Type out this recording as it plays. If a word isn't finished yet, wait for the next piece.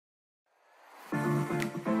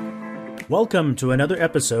Welcome to another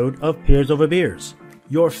episode of Peers Over Beers,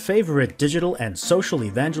 your favorite digital and social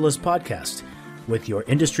evangelist podcast, with your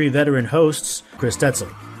industry veteran hosts, Chris Detzel.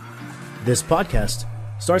 This podcast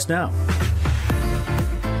starts now.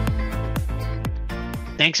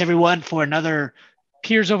 Thanks, everyone, for another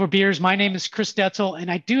Peers Over Beers. My name is Chris Detzel, and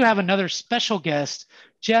I do have another special guest,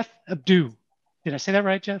 Jeff Abdou. Did I say that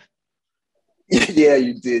right, Jeff? Yeah,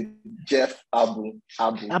 you did. Jeff Abu.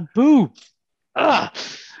 Abu. I'm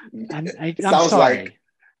sounds sorry. Like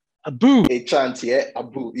Abu. a chant, yeah?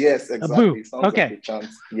 Abu. Yes, exactly. Abu. Sounds Okay. Like a chant.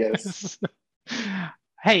 Yes.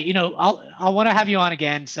 Hey, I'll want to have you on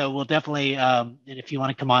again. So we'll definitely, and if you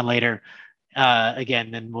want to come on later,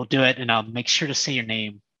 again, then we'll do it, and I'll make sure to say your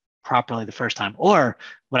name properly the first time. Or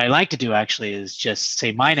what I like to do actually is just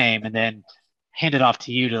say my name and then hand it off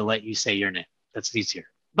to you to let you say your name. That's easier.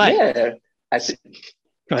 But yeah,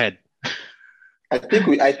 go ahead. I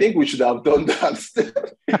think we should have done that.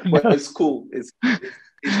 But it's cool. It's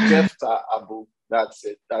Jeff Abu. That's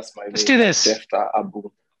it. That's my name. Let's do this. Jeff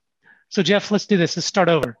Abu. So Jeff, let's do this. Let's start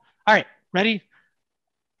over. All right, ready?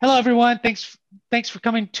 Hello, everyone. Thanks for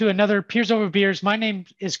coming to another Peers Over Beers. My name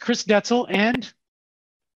is Chris Detzel and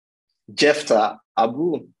Jeff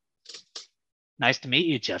Abu. Nice to meet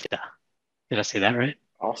you, Jeff. Did I say that right?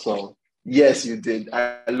 Awesome. Yes, you did.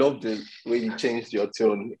 I love the way you changed your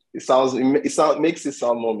tone. It makes it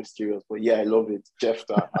sound more mysterious, but yeah, I love it. Jeff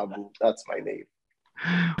Abu. That's my name.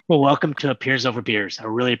 Well, welcome to Peers Over Beers. I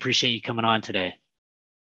really appreciate you coming on today.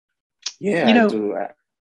 Yeah, I do.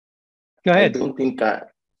 Go ahead. I don't think I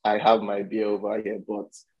have my beer over here,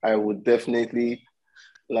 but I would definitely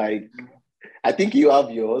I think you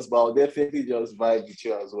have yours, but I'll definitely just vibe with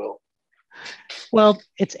you as well. Well,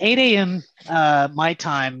 it's 8 a.m. My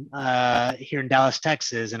time here in Dallas,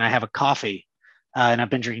 Texas, and I have a coffee, and I've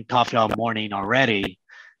been drinking coffee all morning already.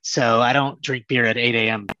 So I don't drink beer at 8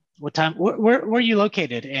 a.m. What time? Where are you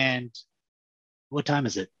located, and what time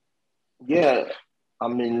is it? Yeah,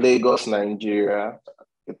 I'm in Lagos, Nigeria.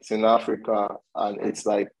 It's in Africa, and it's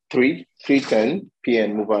like 3:10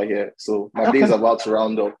 p.m. over here. So my day is about to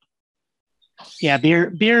round up. Yeah,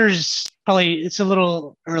 beer's probably, it's a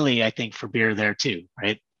little early, I think, for beer there too,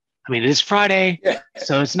 right? I mean, it is Friday,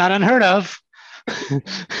 so it's not unheard of,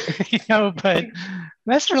 but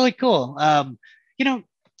that's really cool.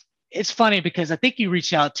 It's funny because I think you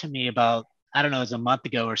reached out to me about, I don't know, it was a month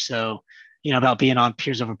ago or so, about being on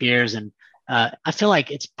Peers Over Beers. And I feel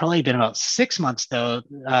like it's probably been about 6 months though,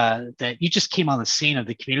 that you just came on the scene of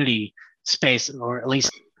the community space, or at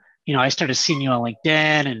least I started seeing you on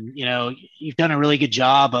LinkedIn, and, you've done a really good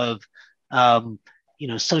job of,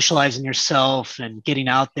 socializing yourself and getting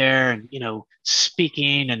out there and,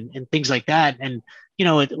 speaking and things like that. And,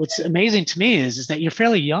 what's amazing to me is that you're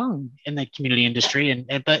fairly young in the community industry.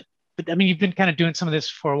 But I mean, you've been kind of doing some of this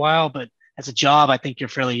for a while, but as a job, I think you're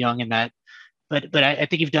fairly young in that. But I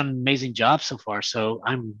think you've done an amazing job so far. So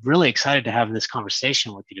I'm really excited to have this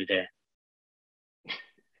conversation with you today.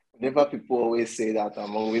 Whenever people always say that,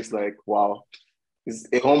 I'm always like, wow, it's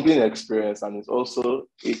a humbling experience. And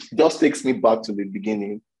it just takes me back to the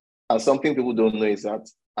beginning. And something people don't know is that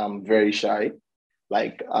I'm very shy.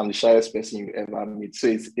 Like, I'm the shyest person you ever meet.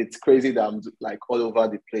 So it's crazy that I'm like all over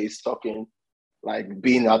the place talking, like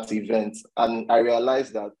being at events. And I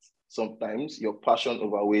realized that sometimes your passion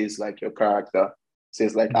overweighs like your character. So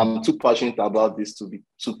it's like, I'm too passionate about this to be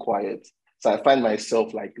too quiet. So I find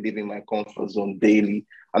myself like leaving my comfort zone daily.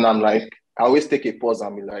 And I'm like, I always take a pause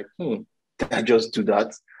and be like, did I just do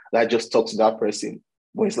that? Did I just talk to that person?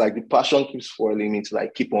 But it's like the passion keeps foiling me to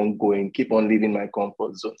like keep on going, keep on leaving my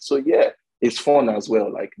comfort zone. So yeah, it's fun as well,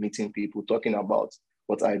 like meeting people, talking about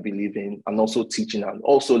what I believe in, and also teaching and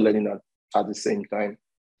also learning at the same time.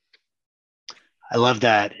 I love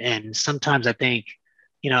that. And sometimes I think,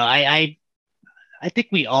 I think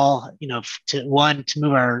we all, to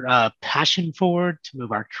move our passion forward, to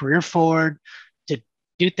move our career forward, to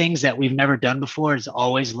do things that we've never done before is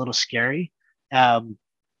always a little scary.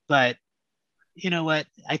 But you know what?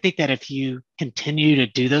 I think that if you continue to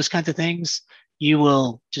do those kinds of things, you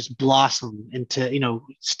will just blossom into,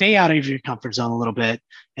 stay out of your comfort zone a little bit,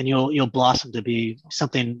 and you'll blossom to be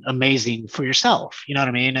something amazing for yourself. You know what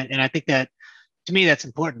I mean? And I think that, to me, that's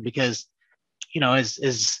important because,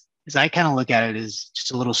 as I kind of look at it, as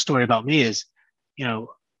just a little story about me is,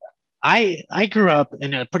 I grew up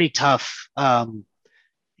in a pretty tough,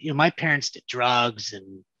 my parents did drugs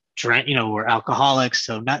and drank, were alcoholics.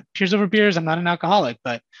 So not Peers Over Beers, I'm not an alcoholic,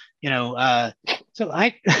 but, so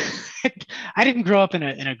I, I didn't grow up in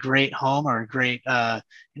a great home or a great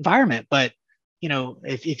environment, but,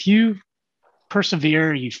 if you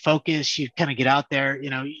persevere, you focus, you kind of get out there,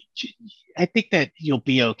 I think that you'll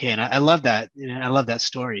be okay. And I love that. I love that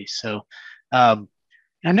story. So um,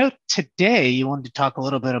 I know today you wanted to talk a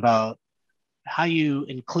little bit about how you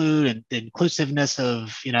include and the inclusiveness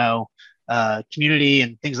of, community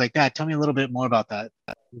and things like that. Tell me a little bit more about that.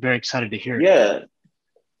 I'm very excited to hear it.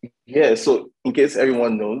 Yeah. So in case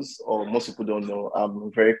everyone knows, or most people don't know,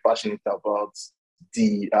 I'm very passionate about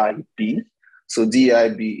DEIB. So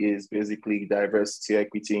DEIB is basically diversity,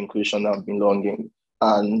 equity, inclusion, and belonging.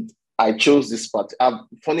 And I chose this part.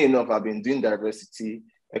 Funny enough, I've been doing diversity,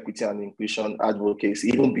 equity, and inclusion advocacy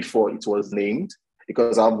even before it was named,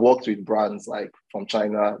 because I've worked with brands like from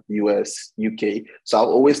China, US, UK. So I've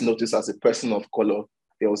always noticed as a person of color,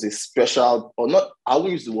 there was a special, or not, I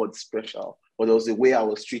won't use the word special, but there was a way I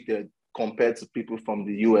was treated compared to people from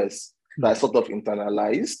the US that I sort of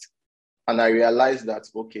internalized. And I realized that,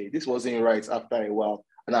 okay, this wasn't right after a while.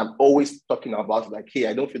 And I'm always talking about like, hey,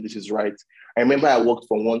 I don't feel this is right. I remember I worked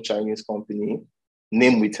for one Chinese company,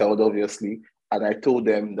 name withheld, obviously. And I told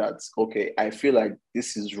them that, okay, I feel like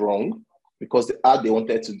this is wrong because the ad they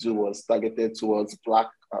wanted to do was targeted towards Black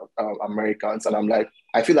Americans. And I'm like,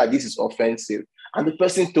 I feel like this is offensive. And the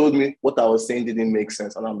person told me what I was saying didn't make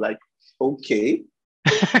sense. And I'm like, okay.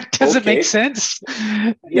 Does it make sense?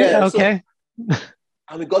 Yeah. Okay.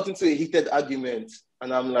 And we got into a heated argument.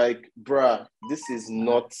 And I'm like, bruh, this is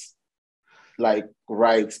not like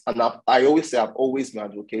right. And I always say I've always been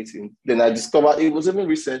advocating. Then I discovered, it was even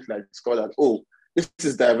recently I discovered that, oh, this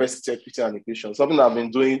is diversity, equity, and inclusion. Something I've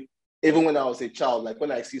been doing even when I was a child. Like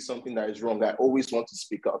when I see something that is wrong, I always want to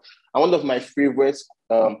speak up. And one of my favorite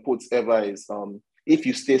quotes ever is, if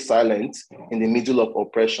you stay silent in the middle of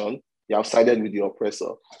oppression, you have sided with the oppressor.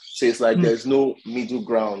 So it's like there's no middle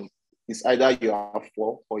ground. It's either you are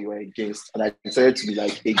for or you are against. And I decided to be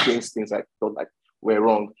like against things I felt like were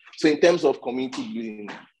wrong. So in terms of community building,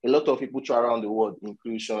 a lot of people try around the world,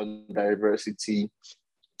 inclusion, diversity,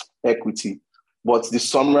 equity. But the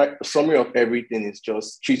summary of everything is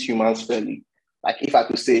just treat humans fairly. Like if I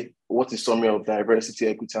could say, what is summary of diversity,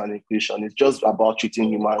 equity, and inclusion? It's just about treating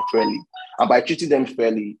humans fairly. And by treating them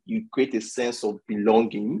fairly, you create a sense of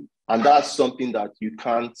belonging. And that's something that you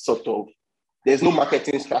can't there's no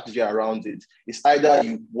marketing strategy around it. It's either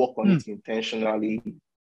you work on it intentionally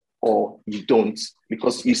or you don't.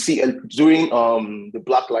 Because you see, during the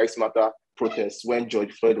Black Lives Matter protests, when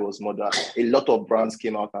George Floyd was murdered, a lot of brands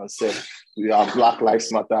came out and said, we are Black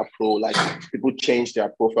Lives Matter pro. Like people changed their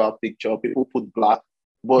profile picture, people put black.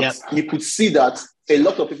 But you could see that, a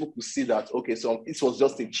lot of people could see that, okay, so it was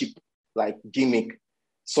just a cheap like gimmick.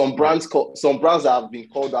 Some brands that have been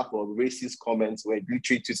called out for racist comments were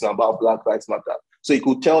literally tweeting about Black Lives Matter. So you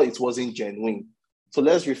could tell it wasn't genuine. So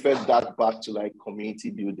let's refer that back to like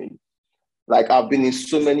community building. Like I've been in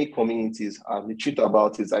so many communities, and the truth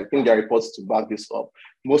about it is, I think there are reports to back this up.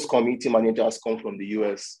 Most community managers come from the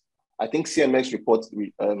US. I think CMX report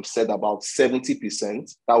said about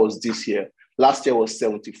 70%. That was this year. Last year was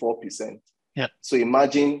 74%. Yeah. So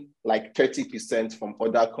imagine like 30% from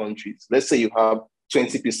other countries. Let's say you have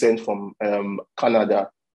 20% from Canada.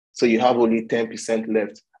 So you have only 10%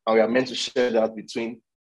 left. And we are meant to share that between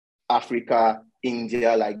Africa,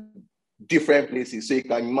 India, like different places. So you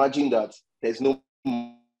can imagine that there's no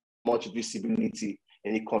much visibility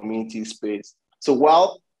in the community space. So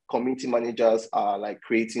while community managers are like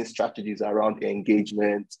creating strategies around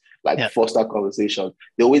engagement, like foster conversation,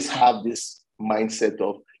 they always have this mindset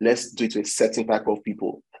of let's do it to a certain type of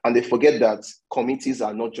people. And they forget that communities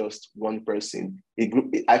are not just one person. A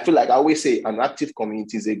group. I feel like I always say an active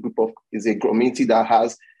community is a community that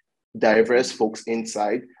has diverse folks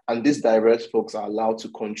inside, and these diverse folks are allowed to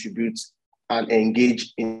contribute and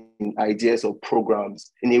engage in ideas or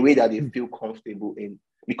programs in a way that they feel comfortable in.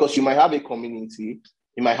 Because you might have a community,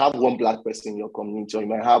 you might have one Black person in your community, or you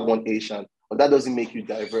might have one Asian, but that doesn't make you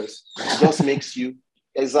diverse. It just makes you,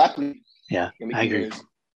 exactly. Yeah, I agree.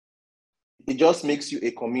 It just makes you a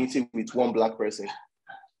community with one Black person.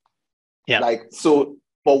 Yeah. Like, so,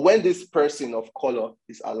 but when this person of color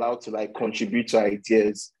is allowed to like contribute to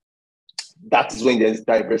ideas, that is when there's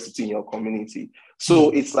diversity in your community. So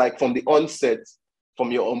it's like from the onset,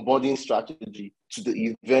 from your onboarding strategy to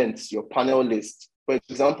the events, your panel list. For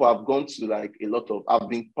example, I've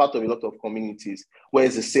been part of a lot of communities where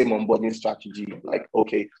it's the same onboarding strategy. Like,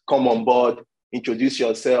 okay, come on board, introduce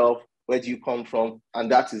yourself, where do you come from?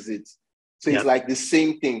 And that is it. So it's like the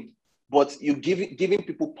same thing, but you giving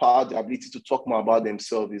people power, the ability to talk more about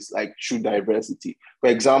themselves is like true diversity. For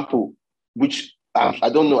example, which I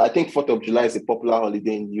don't know, I think 4th of July is a popular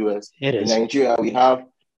holiday in the US. It is. In Nigeria, we have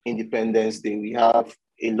Independence Day. We have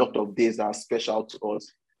a lot of days that are special to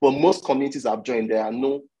us. But most communities I've joined, there are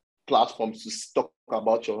no platforms to talk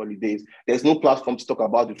about your holidays. There's no platform to talk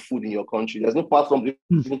about the food in your country. There's no platform to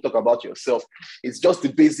even talk about yourself. It's just the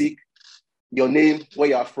basic, your name, where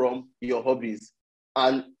you are from, your hobbies.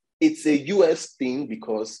 And it's a US thing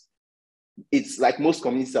because it's like most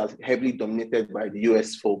communities are heavily dominated by the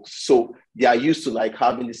US folks. So they are used to like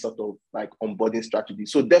having this sort of like onboarding strategy.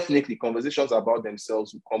 So definitely conversations about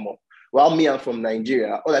themselves will come up. While me, I'm from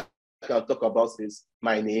Nigeria, all I can talk about is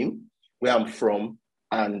my name, where I'm from,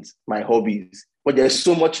 and my hobbies. But there's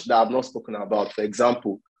so much that I've not spoken about. For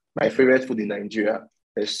example, my favorite food in Nigeria.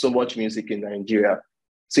 There's so much music in Nigeria.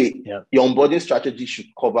 So your onboarding strategy should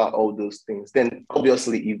cover all those things. Then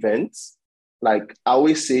obviously events. Like I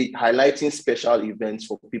always say, highlighting special events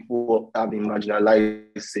for people who have been marginalized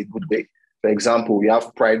is a good way. For example, we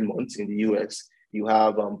have Pride Month in the US. You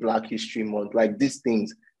have Black History Month, like these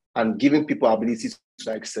things. And giving people ability to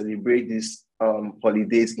like celebrate these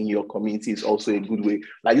holidays in your community is also a good way.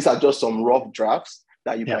 Like these are just some rough drafts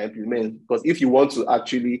that you can implement. Because if you want to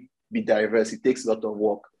actually be diverse, it takes a lot of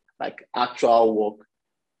work, like actual work.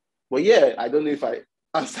 But yeah, I don't know if I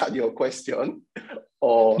answered your question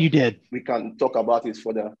or you did. We can talk about it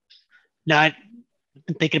further. No, I've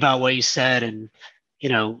been thinking about what you said, and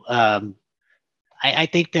I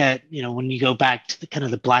think that when you go back to the kind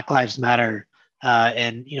of the Black Lives Matter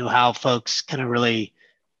and how folks kind of really,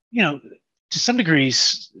 to some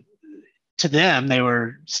degrees, to them they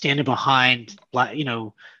were standing behind,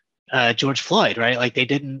 George Floyd, right? Like they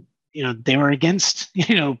didn't, they were against,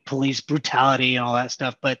 police brutality and all that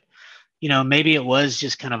stuff, but maybe it was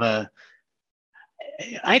just kind of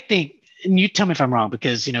I think, and you tell me if I'm wrong,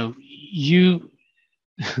 because you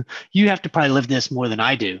have to probably live this more than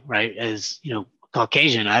I do, right? As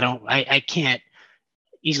Caucasian, I can't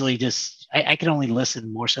easily just I can only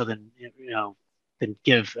listen more so than than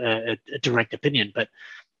give a direct opinion. But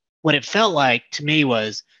what it felt like to me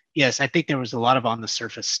was, yes, I think there was a lot of on the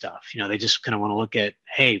surface stuff. They just kind of want to look at,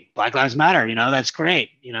 hey, Black Lives Matter, that's great,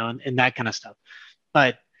 and that kind of stuff.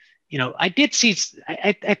 But I did see,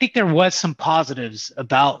 I think there was some positives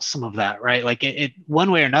about some of that, right? Like it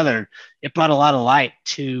one way or another, it brought a lot of light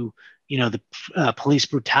to, the police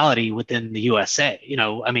brutality within the USA.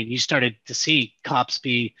 You started to see cops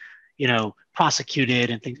be, prosecuted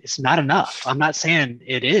and things. It's not enough. I'm not saying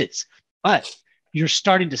it is, but you're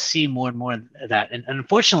starting to see more and more of that. And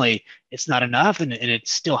unfortunately, it's not enough, and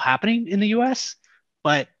it's still happening in the US,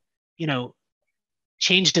 but,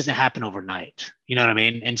 change doesn't happen overnight. You know what I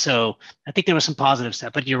mean? And so I think there was some positive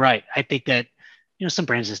stuff, but you're right. I think that, some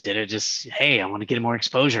brands just did it. Just, hey, I want to get more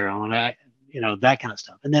exposure. I want to, that kind of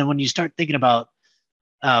stuff. And then when you start thinking about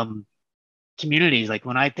communities, like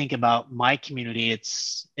when I think about my community,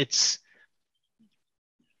 it's,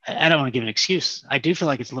 I don't want to give an excuse. I do feel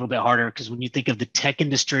like it's a little bit harder because when you think of the tech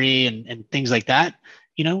industry and things like that,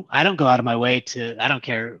 I don't go out of my way I don't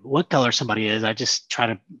care what color somebody is. I just try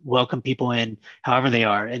to welcome people in however they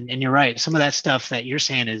are. And you're right. Some of that stuff that you're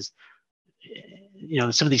saying is,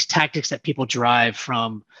 some of these tactics that people derive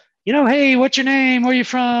from, hey, what's your name? Where are you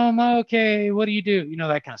from? Okay. What do you do?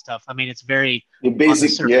 That kind of stuff. I mean, it's very the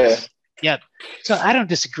basic, on the surface. Yeah. So I don't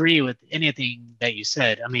disagree with anything that you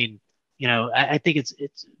said. I mean, I think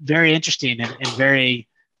it's very interesting and very,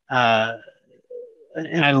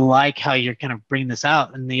 and I like how you're kind of bringing this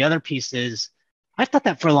out. And the other piece is, I thought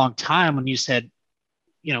that for a long time when you said,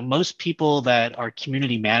 most people that are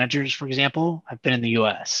community managers, for example, have been in the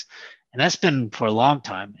US. And that's been for a long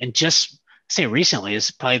time. And just say recently,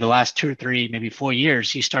 it's probably the last 2 or 3, maybe 4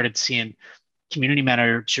 years, you started seeing community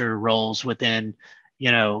manager roles within,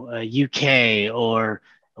 UK or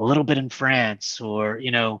a little bit in France or,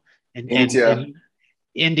 in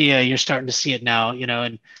India, you're starting to see it now,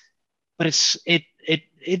 but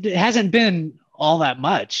it hasn't been all that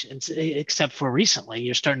much, except for recently.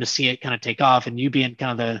 You're starting to see it kind of take off, and you being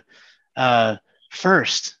kind of the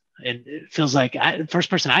first, and it feels like first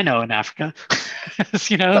person I know in Africa.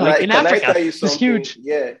 In Africa, it's huge.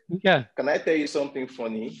 Yeah. Can I tell you something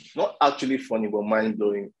funny? Not actually funny, but mind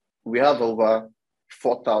blowing. We have over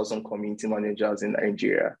 4,000 community managers in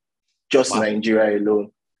Nigeria, just Nigeria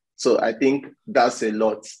alone. So I think that's a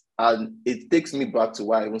lot. And it takes me back to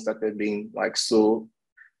why I even started being like so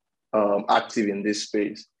active in this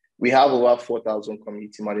space. We have over 4,000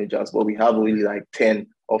 community managers, but we have only like 10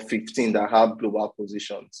 or 15 that have global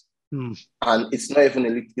positions. And it's not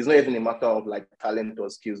even a matter of like talent or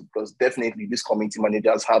skills, because definitely these community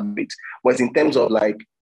managers have it. But in terms of like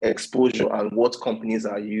exposure and what companies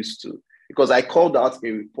are used to, because I called out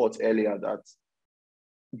a report earlier that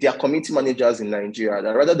there are community managers in Nigeria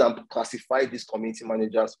that rather than classify these community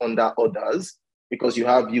managers under others, because you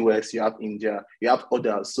have US, you have India, you have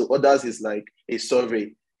others. So others is like a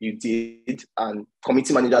survey you did, and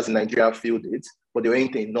community managers in Nigeria filled it, but they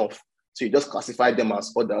weren't enough. So you just classified them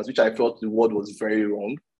as others, which I felt the word was very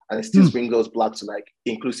wrong. And it still brings us back to like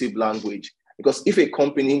inclusive language. Because if a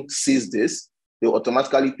company sees this, they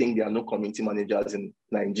automatically think there are no community managers in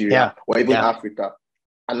Nigeria or even Africa.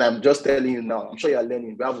 And I'm just telling you now, I'm sure you're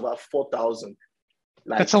learning, we have about 4,000.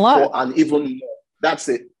 Like, that's a lot. And even more. That's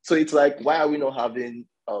it. So it's like, why are we not having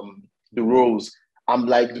the roles? I'm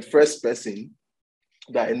like the first person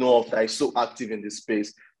that I know of that is so active in this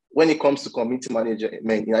space. When it comes to community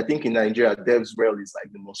management, I think in Nigeria, DevRel is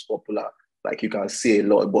like the most popular. Like you can see a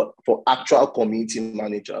lot, but for actual community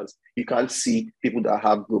managers, you can't see people that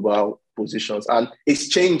have global positions. And it's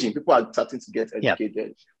changing. People are starting to get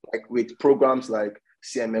educated, like with programs like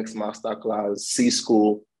CMX Masterclass, C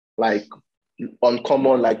School, like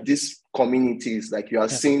Uncommon, like these communities, like you are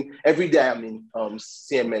seeing every day. I'm in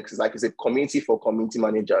CMX, it's like it's a community for community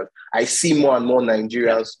managers. I see more and more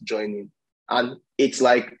Nigerians joining, and it's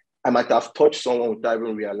like I might have touched someone without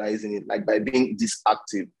even realizing it, like by being this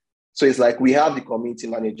active. So it's like we have the community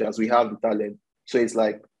managers, we have the talent. So it's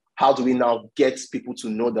like, how do we now get people to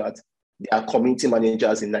know that there are community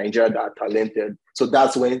managers in Nigeria that are talented? So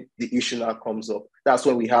that's when the issue now comes up. That's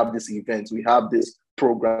when we have this event, we have these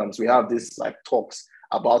programs, we have this like talks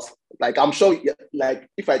about, like, I'm sure, like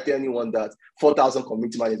if I tell anyone that 4,000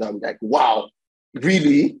 community managers, I'm like, wow,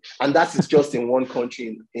 really? And that is just in one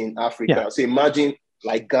country in Africa. So imagine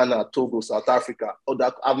like Ghana, Togo, South Africa, or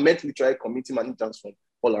that I've met literally community managers from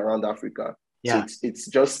all around Africa. So it's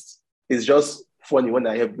just funny when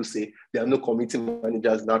I hear people say there are no community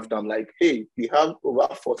managers in Africa. I'm like, hey, we have over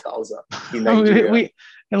 4,000 in Nigeria. We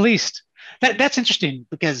at least that's interesting,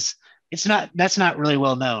 because that's not really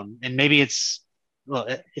well known, and maybe it's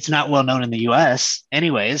not well known in the US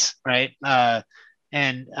anyways, right? I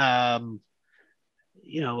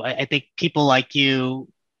think people like you,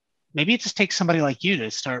 maybe it just takes somebody like you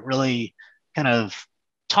to start really kind of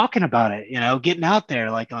talking about it, getting out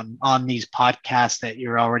there, like on these podcasts that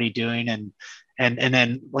you're already doing. And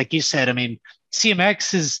then, like you said, I mean,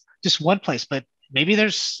 CMX is just one place, but maybe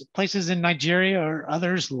there's places in Nigeria or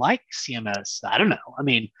others like CMS. I don't know. I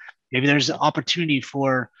mean, maybe there's an opportunity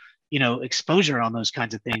for, exposure on those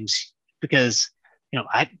kinds of things, because,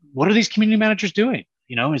 what are these community managers doing?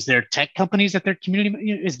 Is there tech companies that they're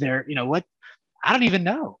community, is there, what? I don't even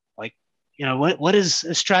know. Like, what does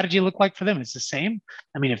a strategy look like for them? It's the same.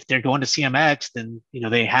 I mean, if they're going to CMX, then,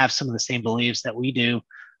 they have some of the same beliefs that we do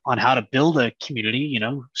on how to build a community,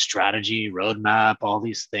 strategy, roadmap, all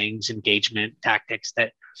these things, engagement tactics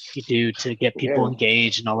that you do to get people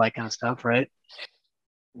engaged and all that kind of stuff, right?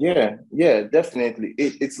 Yeah, definitely.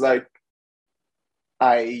 It's like,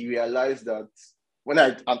 I realized that when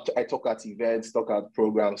I talk at events, talk at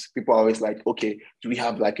programs, people are always like, okay, do we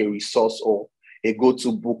have like a resource or a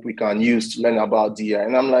go-to book we can use to learn about DI?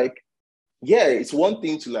 And I'm like, yeah, it's one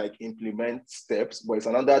thing to like implement steps, but it's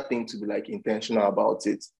another thing to be like intentional about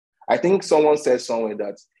it. I think someone said somewhere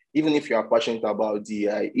that even if you are passionate about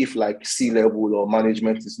DI, if like C-level or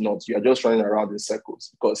management is not, you are just running around in circles,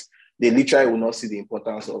 because they literally will not see the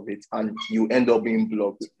importance of it, and you end up being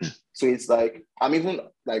blocked. So it's like, I'm even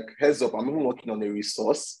like, heads up, I'm even working on a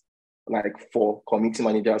resource like for community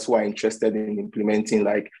managers who are interested in implementing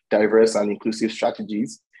like diverse and inclusive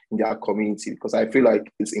strategies in their community, because I feel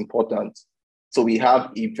like it's important. So we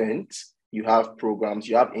have events, you have programs,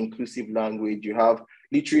 you have inclusive language, you have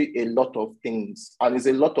literally a lot of things, and it's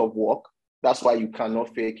a lot of work. That's why you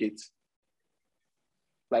cannot fake it.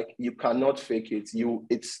 Like, you cannot fake it.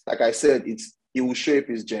 It's like I said, it will show if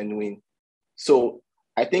it's genuine. So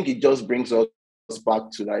I think it just brings us back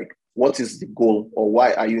to like, what is the goal, or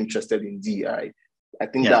why are you interested in DI? I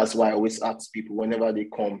think that's why I always ask people whenever they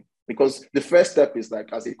come, because the first step is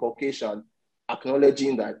like, as a Caucasian,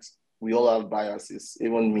 acknowledging that we all have biases.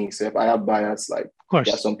 Even me, so if I have bias, like, of course,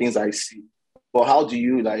 there are some things I see. But how do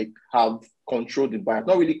you like have control the bias?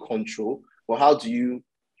 Not really control, but how do you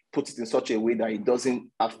put it in such a way that it doesn't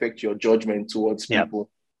affect your judgment towards people?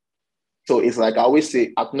 So it's like, I always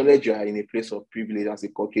say, acknowledge you are in a place of privilege as a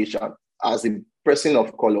Caucasian. As a person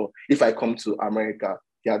of color, if I come to America,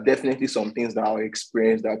 there are definitely some things that I'll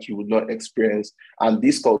experience that you would not experience. And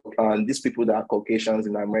these people that are Caucasians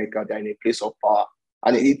in America, they're in a place of power.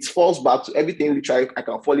 And it falls back to everything. Literally, I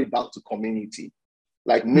can fall it back to community.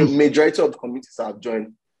 Like majority of the communities I've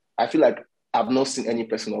joined, I feel like I've not seen any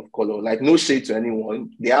person of color. Like, no shade to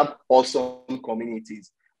anyone. They have awesome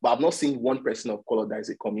communities, but I've not seen one person of color that is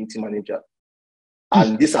a community manager.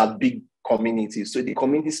 And these are big communities. So the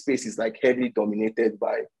community space is like heavily dominated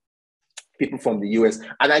by people from the US.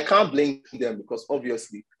 And I can't blame them because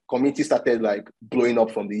obviously community started like blowing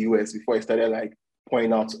up from the US before it started like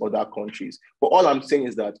pointing out to other countries. But all I'm saying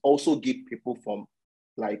is that also give people from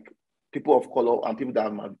like people of color and people that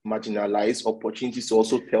are marginalized opportunities to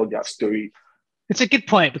also tell their story. It's a good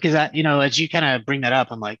point because as you kind of bring that up,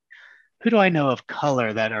 I'm like, who do I know of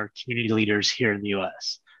color that are community leaders here in the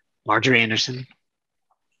US? Marjorie Anderson.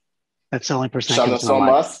 That's the only person that Shanna comes to my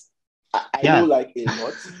mind. Summers. I know like a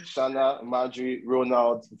lot. Shanna, Marjorie,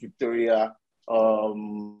 Ronald, Victoria,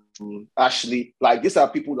 Ashley. Like these are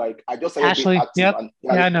people like I just started Ashley, being active. yep.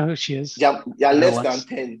 And I know who she is. They're less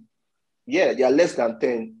than 10. Yeah, they are less than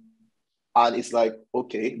 10. And it's like,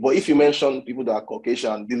 okay. But if you mention people that are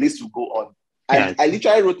Caucasian, the list will go on. I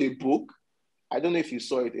literally wrote a book. I don't know if you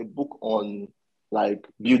saw it, a book on like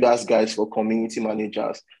builders guides for community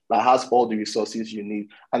managers that has all the resources you need.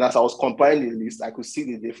 And as I was compiling the list, I could see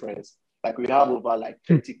the difference. Like we have over like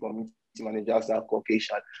 30 community managers that are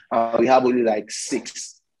Caucasian, and we have only like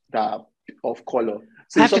 6 that are of color.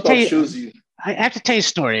 So it sort of shows you. I have to tell you a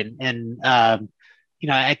story, and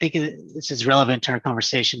I think this is relevant to our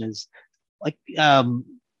conversation. Is like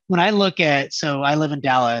when I look at, so I live in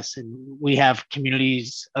Dallas, and we have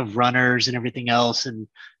communities of runners and everything else, and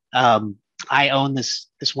I own this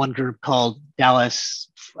one group called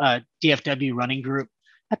Dallas DFW Running Group.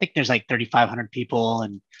 I think there's like 3,500 people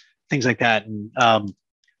and things like that. And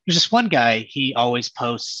there's this one guy, he always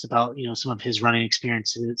posts about, some of his running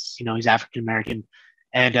experiences. He's African American,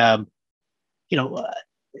 and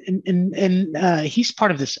he's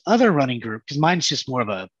part of this other running group because mine's just more of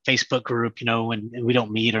a Facebook group, and we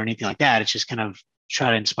don't meet or anything like that. It's just kind of try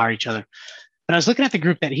to inspire each other. But I was looking at the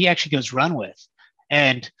group that he actually goes run with,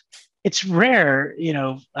 and it's rare,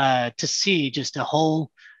 to see just a whole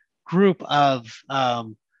group of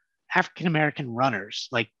African American runners.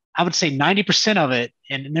 Like I would say 90% of it,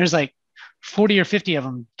 and there's like 40 or 50 of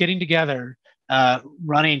them getting together,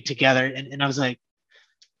 running together. And I was like,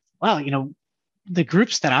 wow, the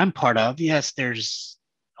groups that I'm part of, yes, there's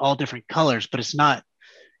all different colors, but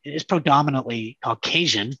it's predominantly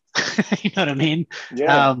Caucasian. You know what I mean?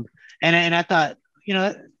 Yeah. And I thought,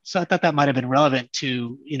 so I thought that might have been relevant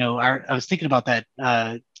to, I was thinking about that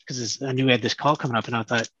because I knew we had this call coming up, and I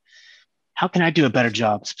thought, how can I do a better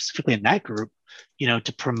job specifically in that group,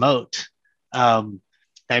 to promote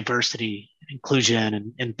diversity,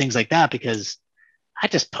 inclusion, and things like that? Because I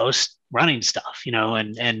just post running stuff,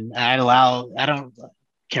 and I don't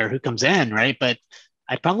care who comes in, right? But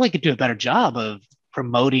I probably could do a better job of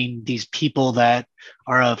promoting these people that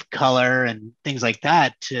are of color and things like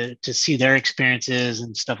that to see their experiences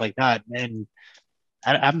and stuff like that. And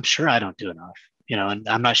I'm sure I don't do enough, and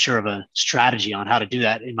I'm not sure of a strategy on how to do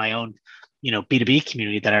that in my own, B2B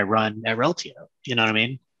community that I run at Reltio. You know what I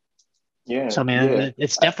mean? Yeah. So,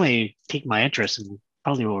 it's definitely piqued my interest, and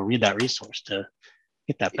probably will read that resource to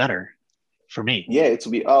get that better for me. Yeah, it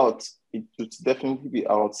will be out. It's definitely be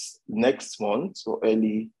out next month, so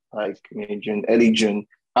early, like June, early June.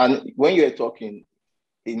 And when you're talking,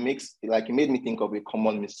 it made me think of a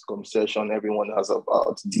common misconception everyone has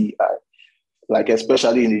about DI. Like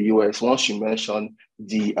especially in the US, once you mention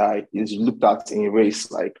DI, is looked at in race,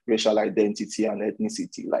 like racial identity and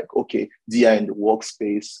ethnicity. Like, okay, DI in the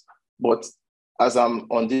workspace. But as I'm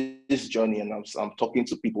on this journey and I'm talking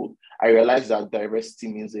to people, I realize that diversity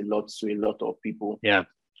means a lot to a lot of people. Yeah.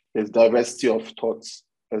 There's diversity of thoughts,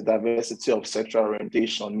 there's diversity of sexual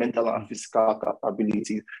orientation, mental and physical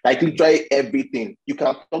capabilities, like literally everything. You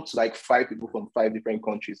can talk to like 5 people from 5 different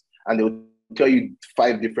countries and they'll tell you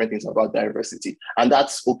 5 different things about diversity. And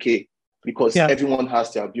that's okay because everyone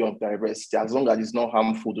has their view of diversity as long as it's not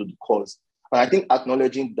harmful to the cause. And I think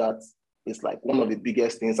acknowledging that is like one of the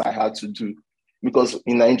biggest things I had to do. Because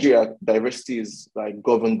in Nigeria, diversity is like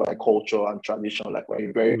governed by culture and tradition. Like we're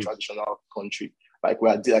a very traditional country. Like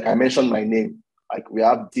like I mentioned my name. Like we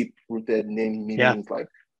have deep-rooted name meanings, like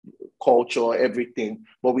culture, everything.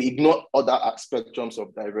 But we ignore other spectrums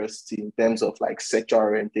of diversity in terms of like sexual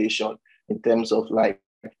orientation, in terms of like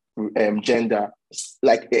gender,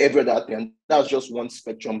 like every other thing. That's just one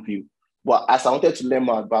spectrum view. But as I wanted to learn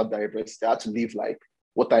more about diversity, I had to leave like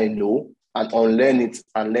what I know and unlearn it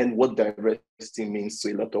and learn what diversity means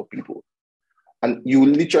to a lot of people. And you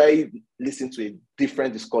literally listen to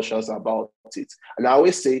different discussions about it. And I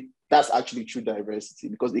always say that's actually true diversity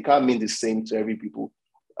because it can't mean the same to every people,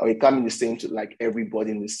 or it can't mean the same to like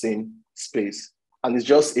everybody in the same space. And it's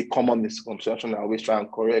just a common misconception. I always try and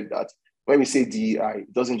correct that. When we say DEI,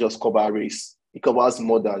 it doesn't just cover race. It covers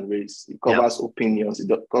more than race. It covers opinions. It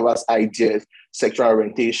covers ideas, sexual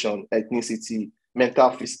orientation, ethnicity,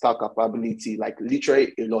 mental, physical capability, like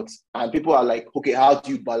literally a lot. And people are like, okay, how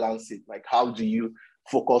do you balance it? Like, how do you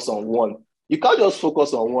focus on one? You can't just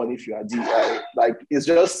focus on one if you are DI. Like, it's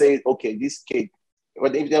just saying, okay, this cake,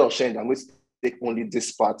 but instead of sharing, I'm going to take only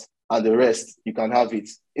this part and the rest, you can have it.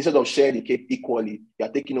 Instead of sharing the cake equally, you're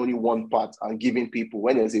taking only one part and giving people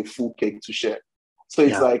when there's a full cake to share. So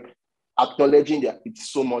it's like acknowledging that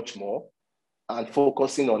it's so much more and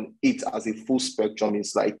focusing on it as a full spectrum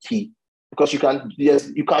is like key. Because you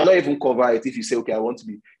cannot even cover it if you say, okay, I want to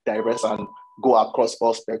be diverse and go across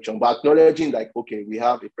all spectrum, but acknowledging like, okay, we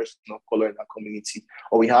have a person of color in our community,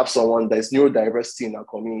 or we have someone that's neurodiversity in our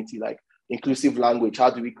community, like inclusive language. How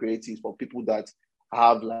do we create it for people that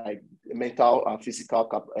have like mental and physical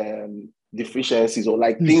deficiencies or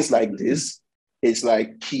like things like this? It's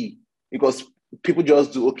like key because people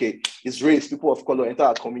just do, okay, it's race, people of color enter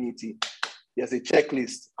our community. There's a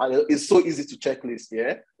checklist, and it's so easy to checklist.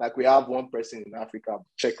 Yeah, like we have one person in Africa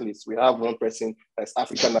checklist. We have one person that's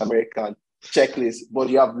African American checklist. But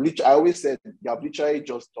you have literally, I always said, you have literally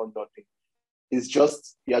just done nothing. It's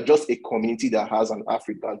just you're just a community that has an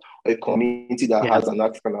African, or a community that has an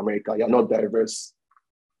African American. You're not diverse.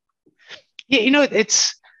 Yeah,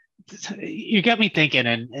 you got me thinking,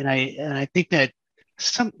 and I think that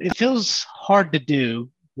it feels hard to do.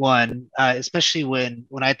 One, especially when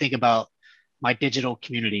I think about my digital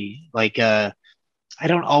community, like I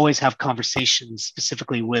don't always have conversations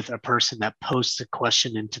specifically with a person that posts a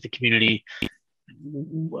question into the community,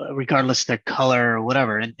 regardless of their color or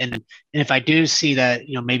whatever. And if I do see that,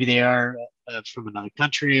 maybe they are from another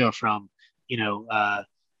country or from,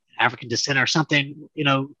 African descent or something,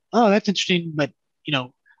 oh, that's interesting. But,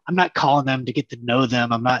 I'm not calling them to get to know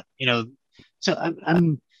them. I'm not, so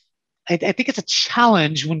I think it's a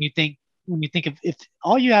challenge when you think of if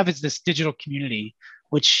all you have is this digital community,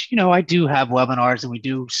 which, I do have webinars and we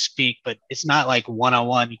do speak, but it's not like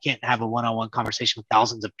one-on-one. You can't have a one-on-one conversation with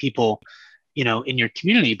thousands of people, in your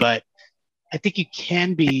community. But I think you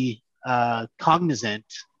can be cognizant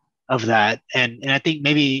of that. And I think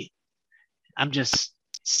maybe I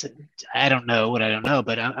don't know what I don't know,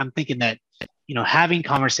 but I'm thinking that, having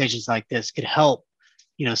conversations like this could help,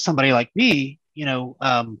 somebody like me,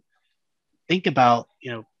 think about,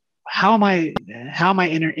 how am I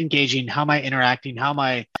engaging? How am I interacting? How am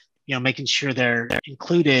I, making sure they're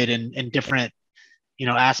included in different,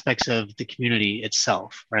 aspects of the community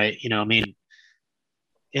itself, right?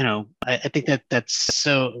 I think that's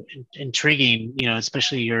so intriguing,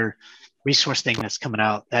 especially your resource thing that's coming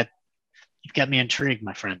out. That you've got me intrigued,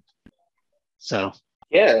 my friend. So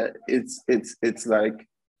yeah, it's like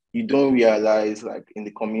you don't realize, like in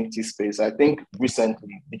the community space. I think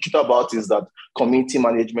recently the truth about it is that community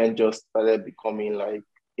management just started becoming like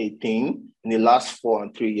a thing in the last 4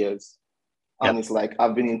 and 3 years. And it's like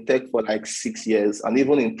I've been in tech for like 6 years, and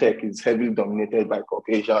even in tech, it's heavily dominated by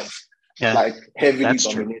Caucasians, like heavily dominated.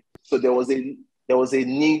 True. So there was a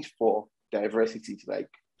need for diversity, like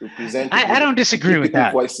to present. I don't disagree with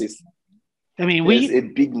that. Voices. I mean, there's a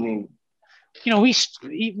big need. We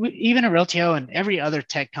even at Reltio and every other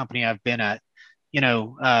tech company I've been at,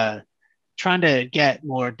 trying to get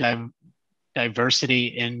more diversity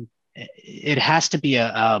in it has to be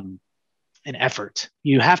an effort.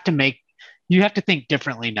 You have to think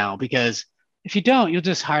differently now, because if you don't, you'll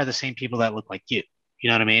just hire the same people that look like you. You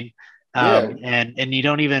know what I mean? And you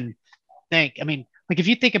don't even think. I mean, like if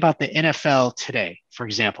you think about the NFL today, for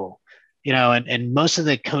example. And most of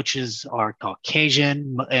the coaches are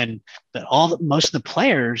Caucasian, most of the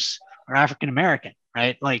players are African American,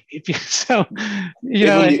 right? like if you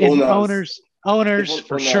and owners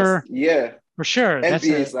for sure, for sure.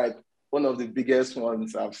 NBA is like one of the biggest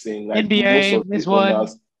ones I've seen. Like NBA is one,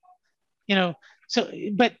 So,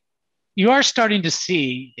 but you are starting to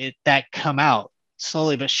see that come out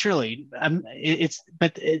slowly but surely.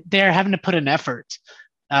 But they're having to put an effort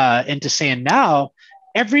into saying now.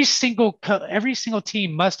 Every single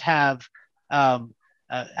team must have, I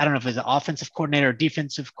don't know if it's an offensive coordinator or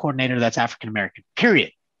defensive coordinator that's African American.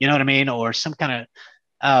 Period. You know what I mean? Or some kind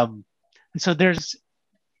of. And so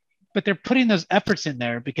but they're putting those efforts in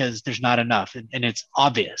there because there's not enough, and it's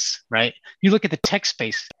obvious, right? You look at the tech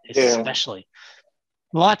space, especially,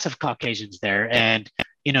 lots of Caucasians there, and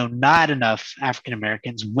not enough African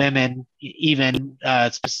Americans, women, even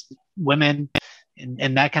women.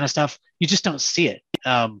 And that kind of stuff, you just don't see it.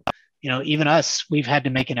 Even us, we've had to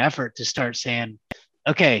make an effort to start saying,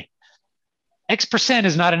 okay, X%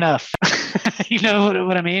 is not enough. You know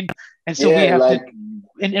what I mean? And so we have to,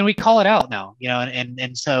 and we call it out now,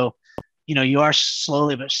 and so, you are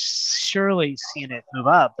slowly but surely seeing it move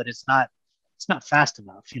up, but it's not fast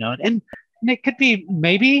enough, and it could be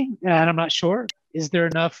maybe, and I'm not sure, is there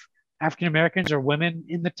enough African Americans or women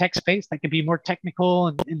in the tech space that can be more technical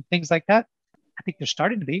and things like that? I think they're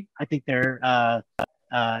starting to be. I think they're,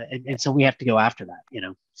 and so we have to go after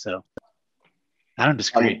that, So I don't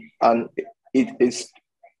disagree. And it is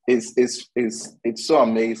it's so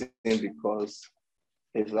amazing because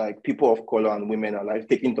it's like people of color and women are like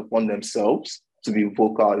taking it upon themselves to be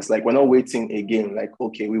vocal. It's like we're not waiting again. Like,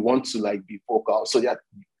 okay, we want to like be vocal. So they're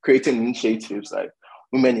creating initiatives like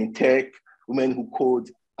women in tech, women who code,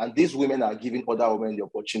 and these women are giving other women the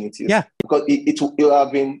opportunities. Yeah. Because it would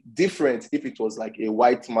have been different if it was like a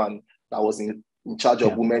white man that was in charge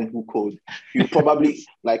of women who code. You probably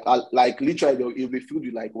like literally you'll be filled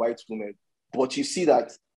with like white women. But you see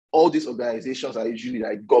that all these organizations are usually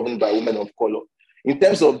like governed by women of color. In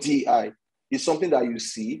terms of DEI, it's something that you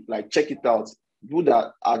see, like check it out. People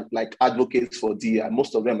that are like advocates for DEI,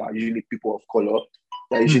 most of them are usually people of color.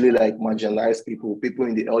 They're usually like marginalized people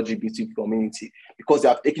in the LGBT community, because they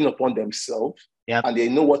have taken upon themselves and they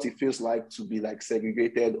know what it feels like to be like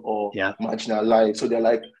segregated or marginalized. So they're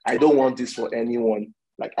like, I don't want this for anyone.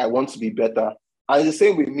 Like, I want to be better. And it's the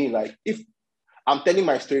same with me. Like, if I'm telling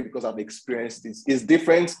my story because I've experienced this, it's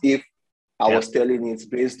different if I was telling it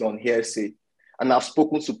based on hearsay. And I've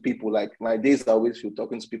spoken to people, like my days are always feel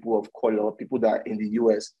talking to people of color, people that are in the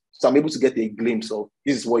US. So I'm able to get a glimpse of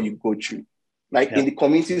this is what you go through. Like in the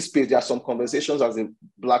community space, there are some conversations as a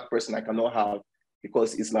Black person I cannot have,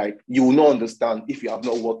 because it's like, you will not understand if you have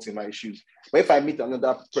not walked in my shoes. But if I meet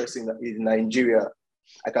another person in Nigeria,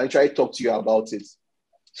 I can try to talk to you about it.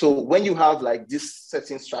 So when you have like these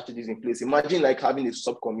certain strategies in place, imagine like having a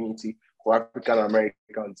sub-community for African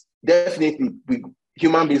Americans. Definitely,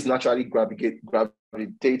 human beings naturally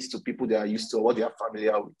gravitate to people they are used to or what they are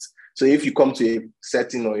familiar with. So if you come to a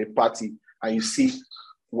setting or a party and you see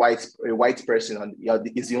a white person and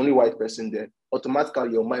it's the only white person there,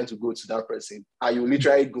 automatically your mind will go to that person and you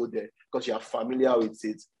literally go there because you are familiar with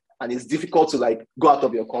it. And it's difficult to like go out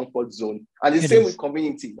of your comfort zone. And the same with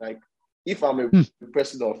community. Like if I'm a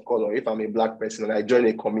person of color, if I'm a Black person and I join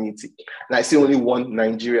a community and I see only one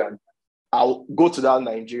Nigerian, I'll go to that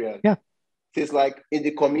Nigerian. Yeah. So it's like in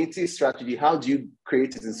the community strategy, how do you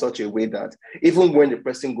create it in such a way that even when the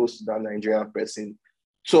person goes to that Nigerian person,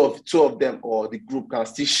 two of them or the group can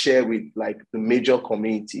still share with like the major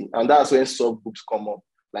community? And that's when subgroups come up,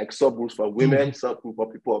 like subgroups for women, subgroup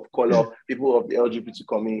for people of color, people of the LGBT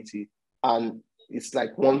community. And it's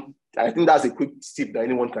like I think that's a quick tip that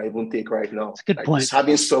anyone can even take right now. That's a good like point. Just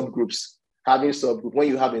having subgroups when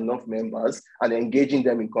you have enough members and engaging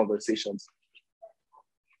them in conversations.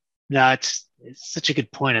 No, it's such a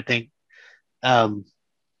good point. I think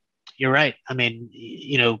you're right. I mean,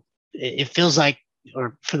 it feels like,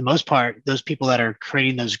 or for the most part, those people that are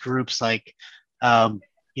creating those groups, like,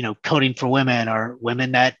 coding for women, or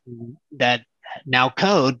women that now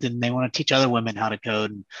code and they want to teach other women how to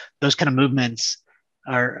code. And those kind of movements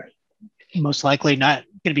are most likely not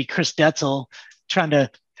going to be Chris Detzel trying to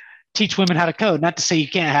teach women how to code. Not to say you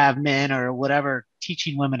can't have men or whatever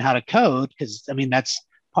teaching women how to code, because I mean, that's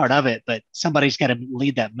part of it, but somebody's got to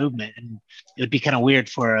lead that movement. And it would be kind of weird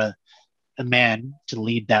for a man to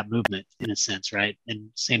lead that movement in a sense, right? And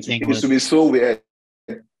same thing. It used to be so weird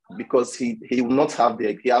because he will not have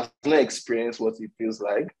he has no experience what it feels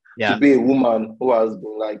like to be a woman who has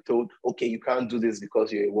been like told, okay, you can't do this because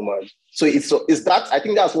you're a woman. So it's that, I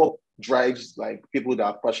think that's what drives like people that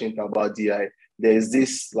are passionate about DI. There's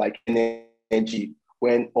this like energy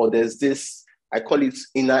or there's this, I call it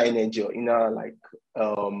inner energy or inner like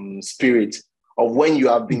spirit of when you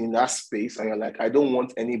have been in that space and you're like, I don't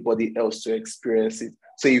want anybody else to experience it.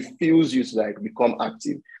 So it fuels you to like become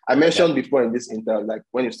active. I mentioned before in this interview, like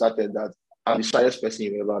when you started, that I'm the shyest person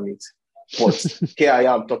you ever meet. But here I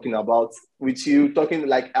am talking about with you, talking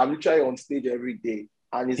like I'm literally on stage every day.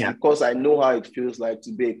 And it's because I know how it feels like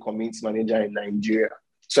to be a community manager in Nigeria.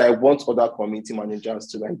 So I want other community managers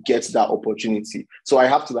to like get that opportunity. So I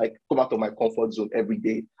have to like come out of my comfort zone every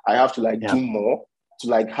day. I have to like do more to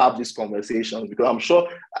like have these conversations, because I'm sure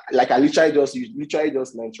like you literally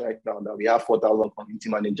just learned right now that we have 4,000 community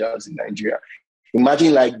managers in Nigeria.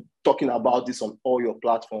 Imagine like talking about this on all your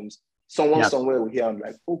platforms. Someone somewhere will hear, I'm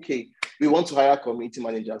like, okay, we want to hire community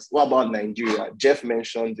managers. What about Nigeria? Jeff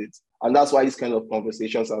mentioned it. And that's why these kind of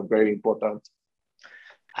conversations are very important.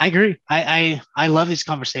 I agree. I love these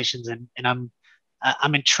conversations, and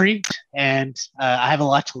I'm intrigued, and I have a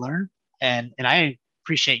lot to learn, and I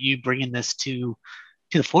appreciate you bringing this to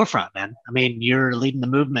the forefront, man. I mean, you're leading the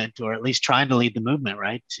movement, or at least trying to lead the movement,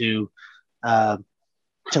 right? To let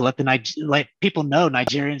people know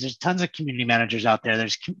Nigerians. There's tons of community managers out there.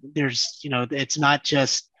 There's it's not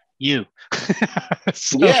just you.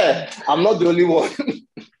 So, Yeah, I'm not the only one.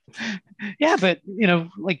 yeah, but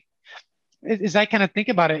like as I kind of think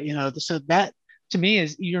about it, so that to me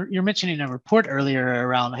is you're mentioning a report earlier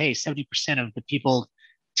around, hey, 70% of the people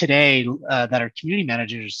today that are community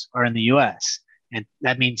managers are in the US. And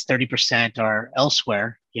that means 30% are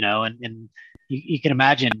elsewhere, and you can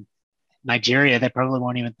imagine Nigeria, they probably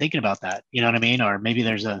weren't even thinking about that. You know what I mean? Or maybe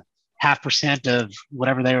there's a 0.5% of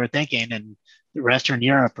whatever they were thinking, and the rest are in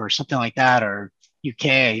Europe or something like that, or UK.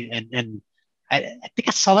 And I think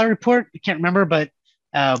I saw that report. I can't remember, but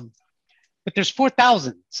there's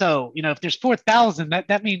 4,000. So, if there's 4,000,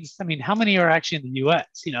 that means, I mean, how many are actually in the US?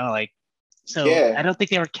 So I Yeah, don't think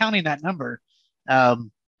they were counting that number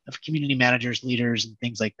um, of community managers, leaders, and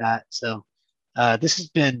things like that. So this has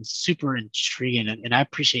been super intriguing, and I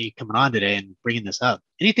appreciate you coming on today and bringing this up.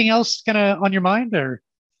 Anything else kind of on your mind, or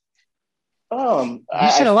you I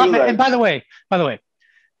said a lot, feel man. And like by the way,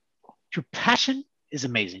 your passion is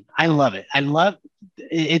amazing. I love it. I love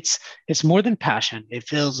it's more than passion. It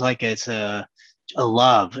feels like it's a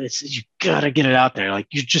love. It's you gotta get it out there. Like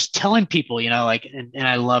you're just telling people, like and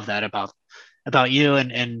I love that about you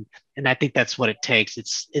and I think that's what it takes.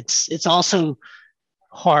 It's also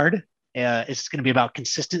hard. It's going to be about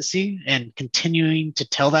consistency and continuing to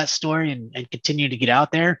tell that story and continue to get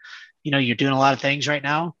out there. You're doing a lot of things right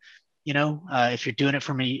now. If you're doing it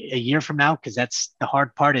from a year from now, because that's the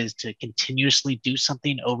hard part is to continuously do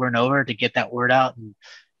something over and over to get that word out. And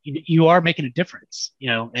you are making a difference,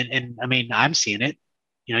 and I mean, I'm seeing it.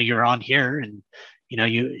 You're on here and,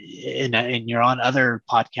 and you're on other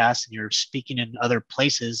podcasts and you're speaking in other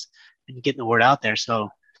places and getting the word out there. So,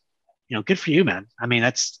 good for you, man. I mean,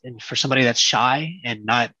 and for somebody that's shy and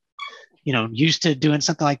not, used to doing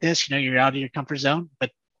something like this, you're out of your comfort zone. But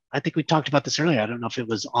I think we talked about this earlier. I don't know if it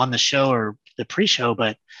was on the show or the pre-show,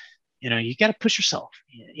 but you got to push yourself.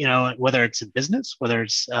 Whether it's a business, whether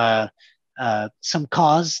it's some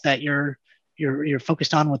cause that you're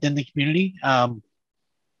focused on within the community.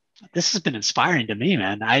 This has been inspiring to me,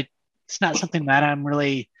 man. It's not something that I'm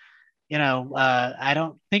really, I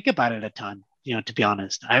don't think about it a ton. To be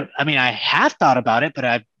honest, I mean, I have thought about it, but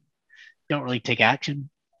I don't really take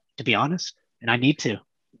action, to be honest, and I need to.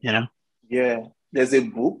 yeah. There's a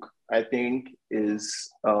book I think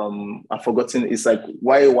is I've forgotten. It's like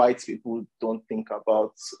why white people don't think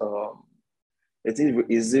about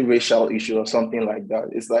is it racial issue or something like that.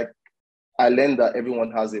 It's like I learned that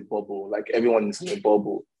everyone has a bubble, like everyone is in a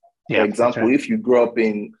bubble. For Yeah, that's example, right. if you grow up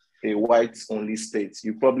in a white only state,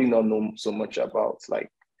 you probably not know so much about like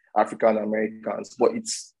African Americans, but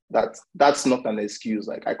that's not an excuse.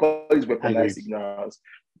 Like I call it I agree. weaponized ignorance.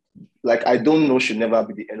 Like I don't know should never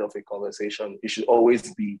be the end of a conversation. It should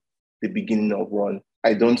always be the beginning of one.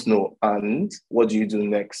 I don't know. And what do you do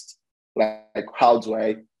next? Like how do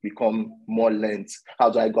I become more learned? How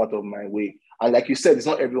do I go out of my way? And like you said, it's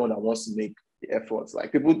not everyone that wants to make the efforts.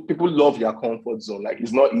 Like people love their comfort zone. Like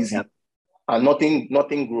it's not Yeah. easy. And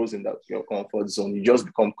nothing grows in that your comfort zone. You just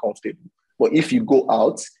become comfortable. But if you go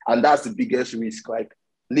out, and that's the biggest risk, like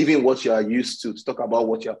leaving what you are used to talk about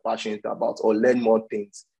what you're passionate about or learn more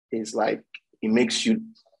things, is like it makes you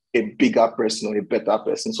a bigger person or a better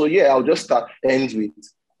person. So yeah, I'll just end with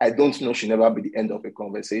I don't know should never be the end of a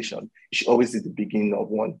conversation. It should always be the beginning of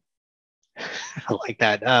one. I like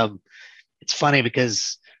that. It's funny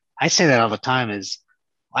because I say that all the time. Is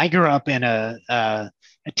I grew up in a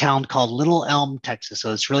town called Little Elm, Texas.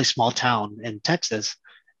 So it's a really small town in Texas,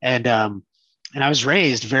 and I was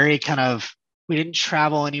raised very kind of. We didn't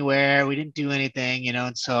travel anywhere. We didn't do anything,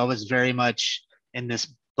 and so I was very much in this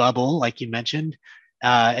bubble, like you mentioned.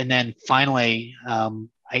 And then finally,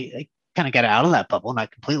 I kind of got out of that bubble,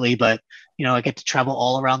 not completely, but I get to travel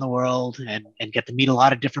all around the world and get to meet a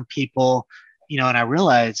lot of different people, and I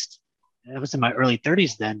realized I was in my early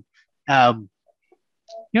 30s then. Um,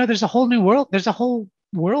 there's a whole new world. There's a whole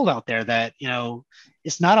world out there that,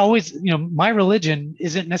 it's not always, my religion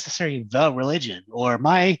isn't necessarily the religion, or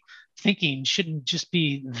my thinking shouldn't just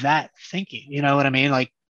be that thinking. You know what I mean?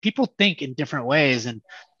 Like people think in different ways and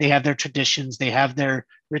they have their traditions, they have their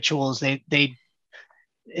rituals, and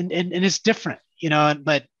it's different,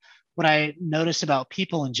 but what I notice about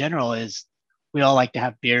people in general is we all like to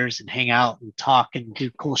have beers and hang out and talk and do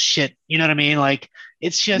cool shit. You know what I mean? Like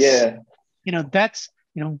it's just, Yeah, that's,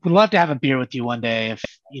 we'd love to have a beer with you one day if,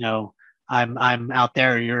 I'm out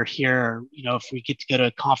there or you're here, or, if we get to go to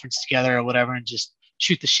a conference together or whatever and just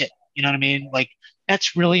shoot the shit. You know what I mean? Like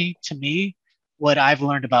that's really to me what I've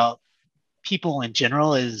learned about people in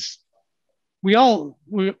general is we all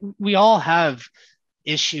have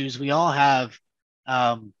issues. We all have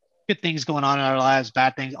good things going on in our lives,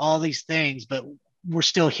 bad things, all these things. But we're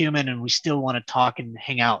still human and we still want to talk and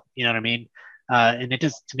hang out. You know what I mean? And it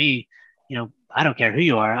does to me, I don't care who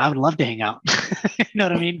you are. I would love to hang out. You know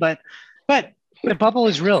what I mean? But the bubble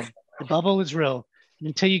is real. The bubble is real. And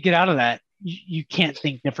until you get out of that, you can't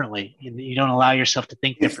think differently. You don't allow yourself to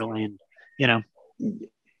think differently. And,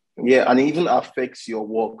 Yeah, and it even affects your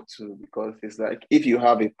work too, because it's like if you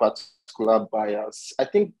have a particular bias, I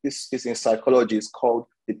think this is in psychology, it's called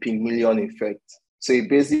the Pygmalion effect. So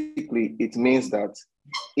it means that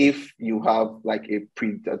if you have like a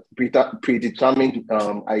predetermined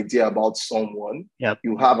idea about someone, yep.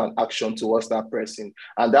 you have an action towards that person.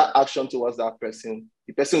 And that action towards that person,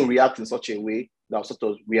 the person reacts in such a way that sort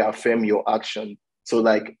of reaffirm your action. So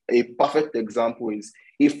like a perfect example is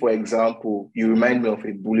if, for example, you remind me of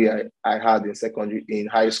a bully I had in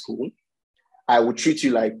high school, I would treat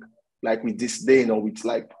you like with disdain, or with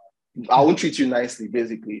like, I won't treat you nicely,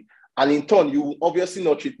 basically. And in turn, you will obviously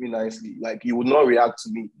not treat me nicely. Like you would not react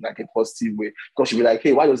to me like a positive way, because you'll be like,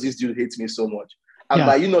 hey, why does this dude hate me so much? And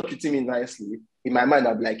by you not treating me nicely, in my mind,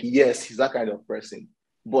 I'd be like, yes, he's that kind of person.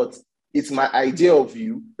 But it's my idea of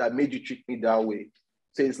you that made you treat me that way.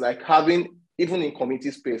 So it's like having, even in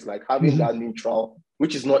community space, like having that neutral,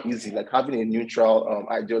 which is not easy, like having a neutral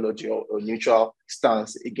ideology or neutral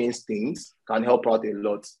stance against things can help out a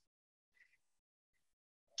lot.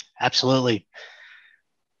 Absolutely.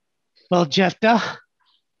 Well, Jeff,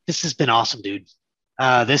 this has been awesome, dude.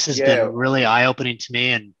 This has been really eye-opening to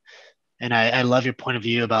me, and I love your point of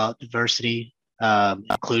view about diversity,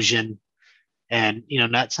 inclusion, and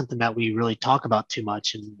not something that we really talk about too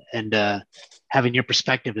much. And having your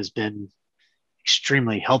perspective has been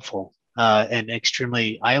extremely helpful and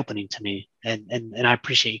extremely eye-opening to me. And I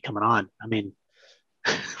appreciate you coming on. I mean,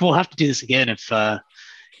 we'll have to do this again if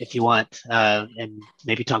you want, and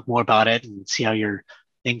maybe talk more about it and see how your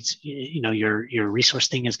things, your resource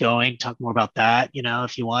thing is going. Talk more about that,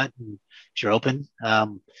 if you want, and if you're open.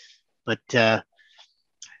 But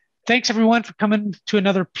thanks everyone for coming to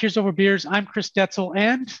another Peers Over Beers. I'm Chris Detzel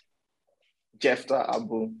and Jefta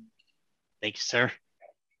Abu. Thank you, sir.